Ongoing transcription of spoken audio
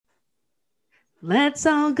Let's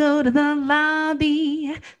all go to the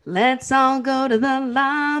lobby. Let's all go to the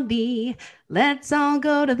lobby. Let's all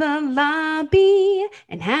go to the lobby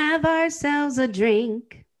and have ourselves a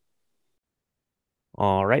drink.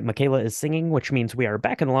 All right, Michaela is singing, which means we are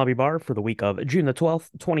back in the lobby bar for the week of June the 12th,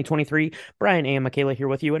 2023. Brian and Michaela here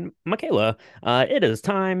with you. And Michaela, it is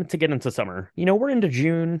time to get into summer. We're into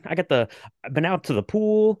June. I've been out to the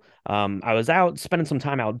pool. I was out spending some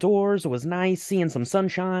time outdoors. It was nice seeing some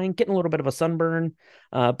sunshine, getting a little bit of a sunburn.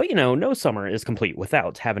 But no summer is complete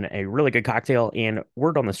without having a really good cocktail. And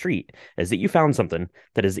word on the street is that you found something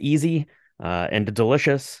that is easy and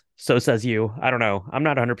delicious. So says you. I don't know. I'm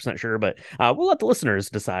not 100% sure, but we'll let the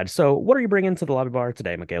listeners decide. So, what are you bringing to the lobby bar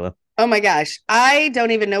today, Michaela? Oh my gosh, I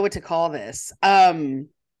don't even know what to call this. I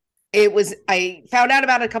found out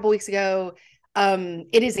about it a couple weeks ago.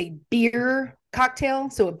 It is a beer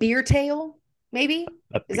cocktail, so a beer tail, maybe.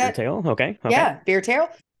 A Is beer that tail. Okay. Okay. Yeah, beer tail.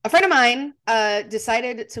 A friend of mine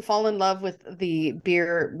decided to fall in love with the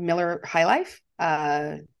beer Miller High Life.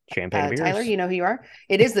 Champagne of Tyler, beers. you know who you are.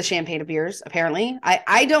 It is the champagne of beers, apparently.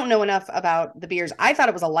 I don't know enough about the beers. I thought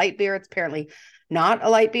it was a light beer. It's apparently not a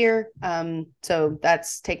light beer. So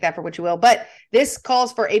that's take that for what you will. But this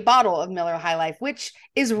calls for a bottle of Miller High Life, which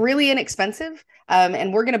is really inexpensive.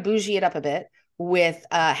 And we're gonna bougie it up a bit with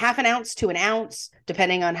half an ounce to an ounce,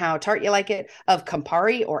 depending on how tart you like it, of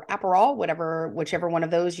Campari or Aperol, whichever one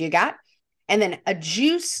of those you got, and then a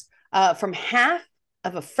juice from half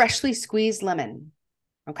of a freshly squeezed lemon.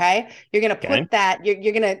 Okay, you're gonna Okay. put that.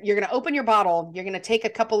 You're gonna open your bottle. You're gonna take a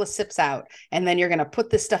couple of sips out, and then you're gonna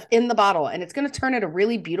put this stuff in the bottle, and it's gonna turn it a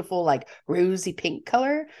really beautiful, like rosy pink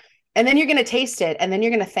color. And then you're gonna taste it, and then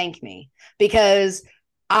you're gonna thank me because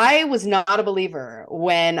I was not a believer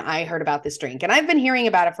when I heard about this drink, and I've been hearing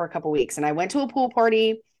about it for a couple weeks. And I went to a pool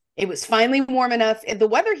party. It was finally warm enough. The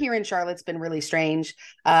weather here in Charlotte's been really strange.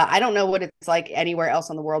 I don't know what it's like anywhere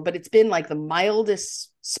else in the world, but it's been like the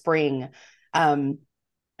mildest spring. Um,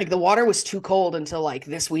 like the water was too cold until like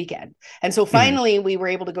this weekend. And so Mhm. finally we were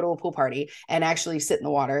able to go to a pool party and actually sit in the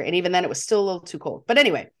water. And even then it was still a little too cold. But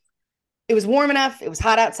anyway, it was warm enough. It was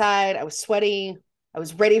hot outside. I was sweaty. I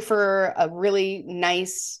was ready for a really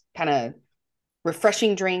nice kind of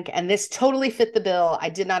refreshing drink. And this totally fit the bill. I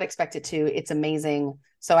did not expect it to. It's amazing.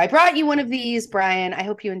 So I brought you one of these, Brian. I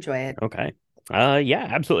hope you enjoy it. Okay. Yeah,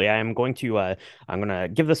 absolutely. I'm gonna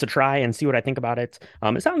give this a try and see what I think about it.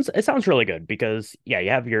 It sounds really good because yeah,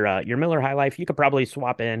 you have your Miller High Life. You could probably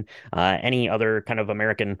swap in any other kind of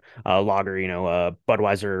American lager,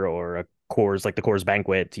 Budweiser or a Coors, like the Coors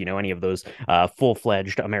Banquet, any of those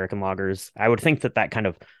full-fledged American lagers. I would think that kind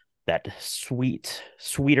of that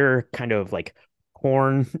sweeter kind of like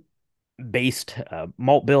corn based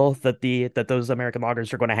malt bill that those American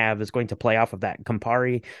lagers are going to have is going to play off of that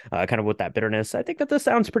Campari, kind of with that bitterness. I think that this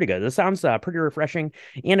sounds pretty good. This sounds pretty refreshing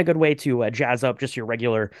and a good way to jazz up just your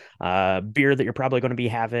regular beer that you're probably going to be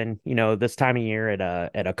having, this time of year at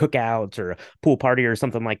a cookout or a pool party or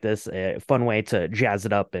something like this. A fun way to jazz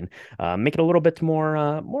it up and make it a little bit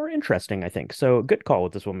more interesting, I think. So good call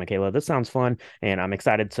with this one, Michaela. This sounds fun, and I'm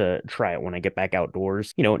excited to try it when I get back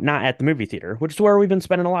outdoors. Not at the movie theater, which is where we've been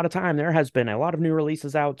spending a lot of time. There has been a lot of new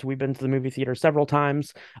releases out. We've been to the movie theater several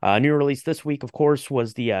times. New release this week, of course,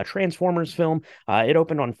 was the Transformers film. It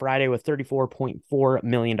opened on Friday with $34.4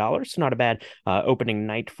 million. So not a bad opening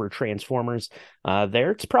night for Transformers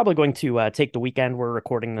there. It's probably going to take the weekend. We're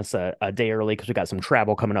recording this a day early because we got some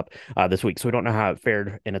travel coming up this week. So we don't know how it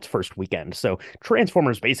fared in its first weekend. So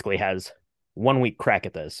Transformers basically has 1 week crack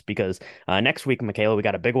at this because next week, Michaela, we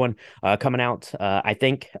got a big one coming out. I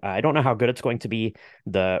think I don't know how good it's going to be.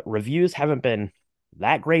 The reviews haven't been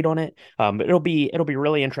that great on it, but it'll be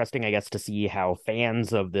really interesting, I guess, to see how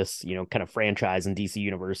fans of this kind of franchise and DC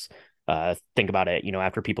universe think about it.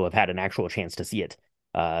 After people have had an actual chance to see it.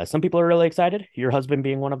 Some people are really excited, your husband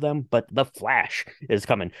being one of them, but The Flash is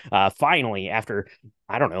coming. Finally, after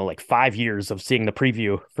I don't know, like 5 years of seeing the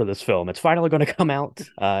preview for this film. It's finally going to come out,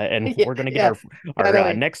 and Yeah, we're going to get yeah, our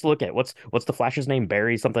finally. next look at what's the Flash's name,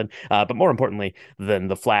 Barry something. But more importantly than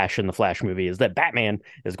the Flash in the Flash movie is that Batman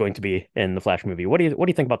is going to be in the Flash movie. What do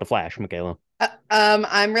you think about the Flash, Michaela?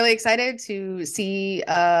 I'm really excited to see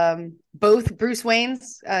both Bruce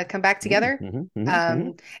Waynes come back Mm, together. mhm, mhm, mhm.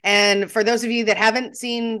 Um, and for those of you that haven't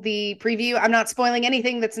seen the preview, I'm not spoiling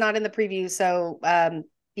anything that's not in the preview. So,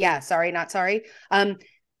 yeah, sorry, not sorry.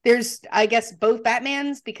 There's, I guess, both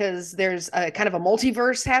Batmans because there's a kind of a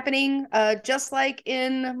multiverse happening, just like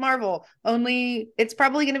in Marvel. Only it's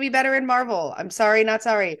probably going to be better in Marvel. I'm sorry, not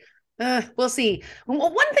sorry. We'll see.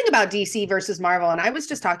 One thing about DC versus Marvel, and I was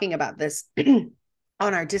just talking about this on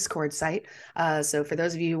our Discord site. So for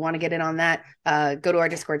those of you who want to get in on that, go to our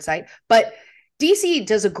Discord site. But DC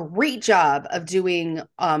does a great job of doing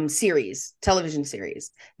television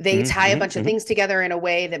series. They tie a bunch of things together in a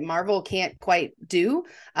way that Marvel can't quite do,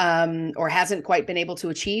 or hasn't quite been able to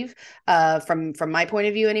achieve, from my point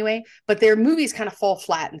of view anyway. But their movies kind of fall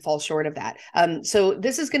flat and fall short of that. So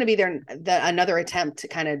this is going to be another attempt to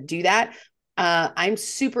kind of do that. I'm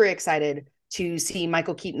super excited to see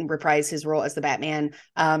Michael Keaton reprise his role as the Batman,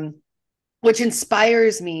 which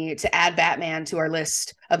inspires me to add Batman to our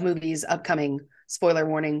list of movies upcoming. Spoiler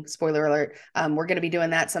warning, spoiler alert. We're going to be doing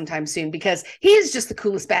that sometime soon because he is just the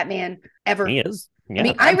coolest Batman ever. He is. Yeah, I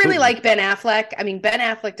mean, absolutely. I really like Ben Affleck. I mean, Ben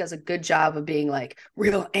Affleck does a good job of being like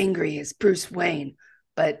real angry as Bruce Wayne,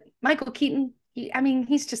 but Michael Keaton,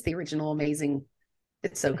 he's just the original amazing.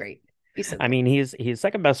 It's so great. I mean, he's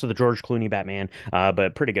second best to the George Clooney Batman,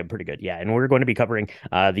 but pretty good. Yeah, and we're going to be covering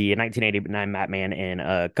the 1989 Batman in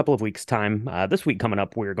a couple of weeks' time. This week coming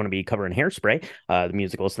up, we're going to be covering Hairspray, the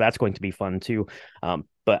musical, so that's going to be fun too.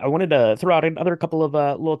 But I wanted to throw out another couple of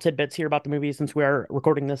little tidbits here about the movie since we are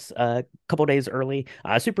recording this a couple days early.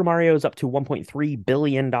 Super Mario is up to $1.3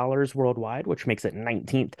 billion worldwide, which makes it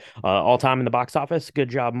 19th all time in the box office. Good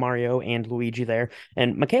job, Mario and Luigi there.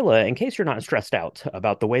 And Michaela, in case you're not stressed out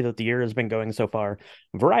about the way that the year has been going so far,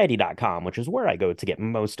 Variety.com, which is where I go to get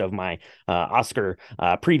most of my Oscar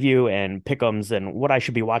preview and pick'ems and what I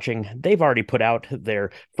should be watching, they've already put out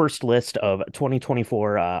their first list of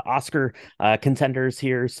 2024 Oscar contenders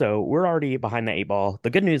here. So we're already behind the 8 ball. The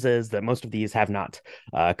good news is that most of these have not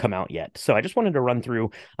come out yet. So I just wanted to run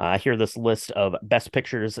through here this list of best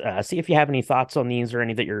pictures, see if you have any thoughts on these or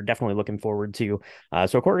any that you're definitely looking forward to.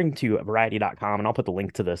 So according to Variety.com, and I'll put the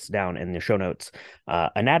link to this down in the show notes,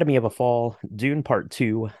 Anatomy of a Fall, Dune Part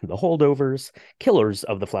 2, The Holdovers, Killers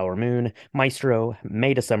of the Flower Moon, Maestro,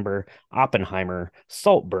 May December, Oppenheimer,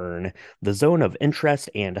 Saltburn, The Zone of Interest,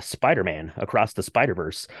 and Spider-Man Across the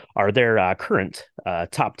Spider-Verse are their current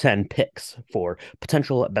top 10 picks for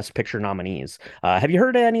potential Best Picture nominees. Have you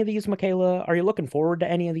heard of any of these, Michaela? Are you looking forward to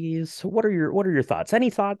any of these? What are your thoughts? Any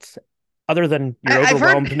thoughts other than you're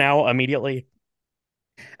overwhelmed now immediately?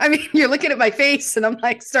 I mean, you're looking at my face and I'm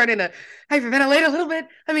like starting to hyperventilate a little bit.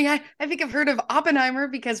 I mean, I think I've heard of Oppenheimer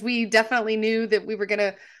because we definitely knew that we were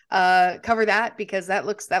going to cover that because that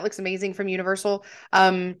looks amazing from Universal.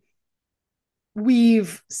 We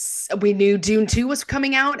knew Dune 2 was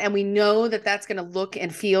coming out and we know that that's going to look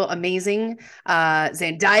and feel amazing.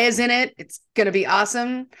 Zendaya's in it. It's going to be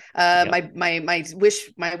awesome. Yep. My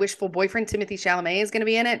wishful boyfriend, Timothée Chalamet, is going to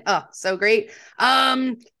be in it. Oh, so great.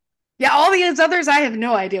 Yeah, all these others, I have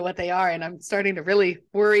no idea what they are. And I'm starting to really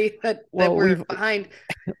worry that we're behind.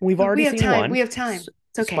 We've already seen time. one. We have time.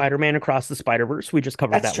 It's okay. Spider-Man Across the Spider-Verse. We just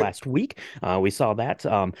covered that last week. We saw that.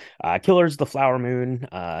 Killers of the Flower Moon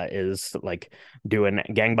is like doing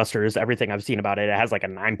gangbusters. Everything I've seen about it, it has like a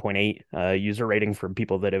 9.8 user rating from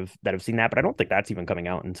people that have seen that. But I don't think that's even coming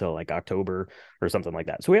out until like October or something like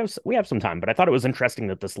that. So we have some time. But I thought it was interesting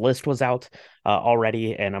that this list was out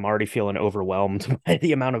already, and I'm already feeling overwhelmed by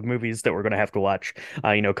the amount of movies that we're going to have to watch.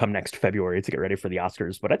 Come next February to get ready for the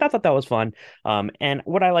Oscars. But I thought that was fun. And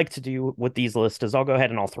what I like to do with these lists is I'll go ahead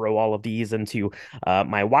and I'll throw all of these into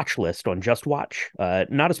my watch list on Just Watch.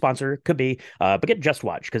 Not a sponsor, could be, but get Just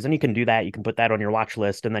Watch because then you can do that. You can put that on your watch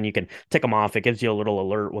list and then you can tick them off. It gives you a little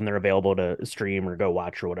alert when they're available to stream or go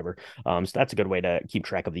watch or whatever. So that's a good way to keep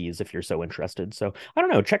track of these if you're so interested. So I don't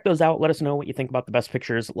know, check those out. Let us know what you think about the best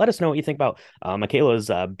pictures. Let us know what you think about Michaela's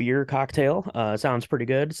beer cocktail. Sounds pretty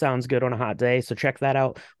good. Sounds good on a hot day. So check that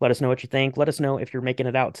out. Let us know what you think. Let us know if you're making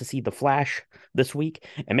it out to see The Flash this week,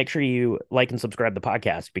 and make sure you like and subscribe to the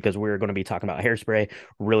podcast because we're going to be talking about Hairspray,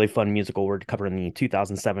 really fun musical. We're covering the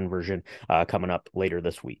 2007 version coming up later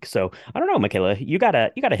this week. So I don't know, Michaela, you gotta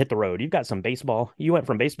hit the road. You've got some baseball. You went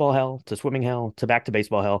from baseball hell to swimming hell to back to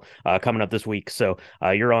baseball hell coming up this week. So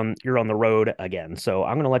you're on the road again. So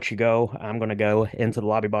I'm going to let you go. I'm going to go into the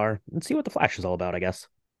lobby bar and see what The Flash is all about, I guess.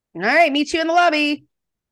 All right, meet you in the lobby.